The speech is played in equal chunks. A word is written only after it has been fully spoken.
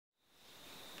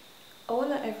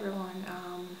Hola everyone,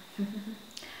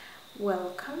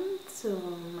 welcome to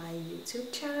my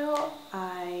YouTube channel.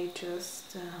 I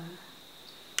just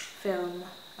filmed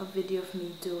a video of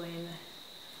me doing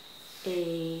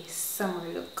a summer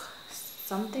look,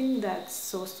 something that's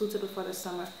so suitable for the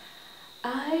summer.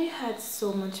 I had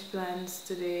so much plans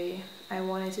today. I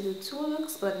wanted to do two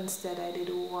looks, but instead I did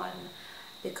one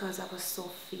because I was so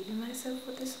feeling myself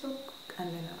with this look,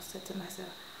 and then I said to myself,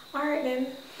 alright then,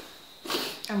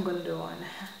 I'm gonna do one.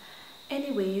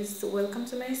 Anyways, welcome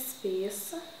to my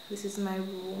space. This is my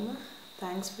room.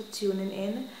 Thanks for tuning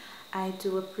in. I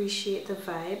do appreciate the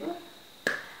vibe.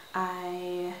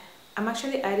 I'm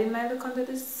actually hiding my look under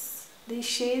these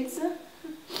shades.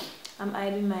 I'm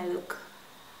hiding my look,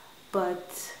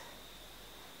 but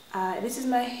this is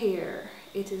my hair.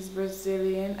 It is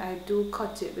Brazilian. I do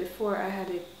cut it. Before I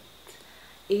had it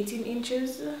 18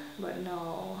 inches, but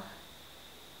no,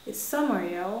 it's summer,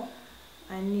 yo.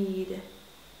 I need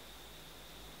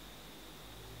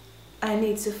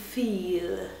to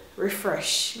feel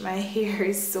refreshed. My hair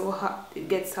is so hot, it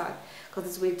gets hot because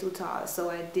it's way too tall, so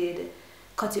I did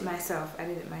cut it myself. I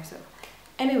did it myself.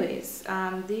 Anyways,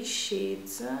 these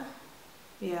shades,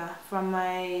 yeah, from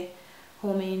my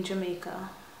home in Jamaica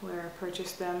where I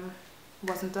purchased them.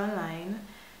 Wasn't online,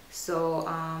 so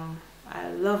I'm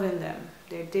loving them.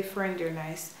 They're different, they're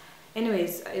nice.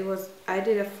 Anyways, I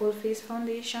did a full face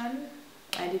foundation.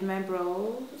 I did my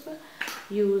brows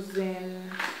using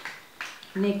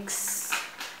NYX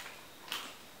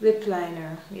lip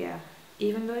liner. Yeah,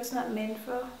 even though it's not meant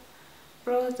for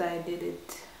brows, I did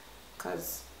it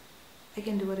because I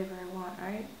can do whatever I want,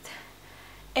 right?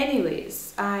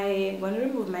 Anyways, I'm going to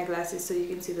remove my glasses so you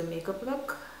can see the makeup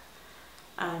look.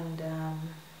 And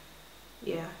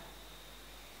yeah,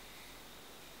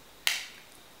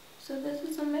 so this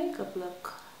is a makeup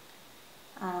look.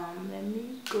 Let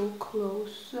me go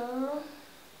closer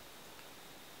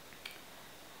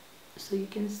so you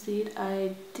can see it.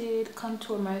 I did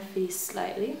contour my face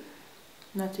slightly,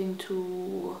 nothing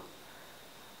too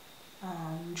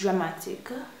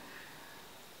dramatic,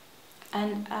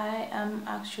 and I am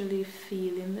actually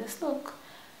feeling this look.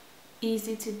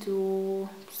 Easy to do,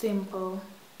 simple.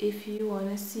 If you want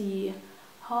to see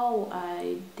how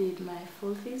I did my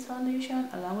full face foundation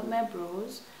along with my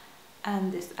brows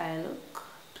and this eye look,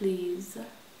 please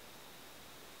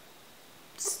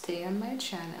stay on my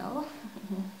channel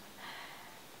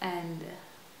and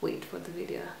wait for the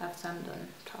video after I'm done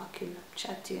talking,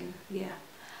 chatting. Yeah,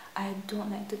 I don't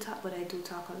like to talk, but I do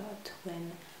talk a lot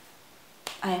when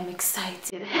I am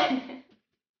excited.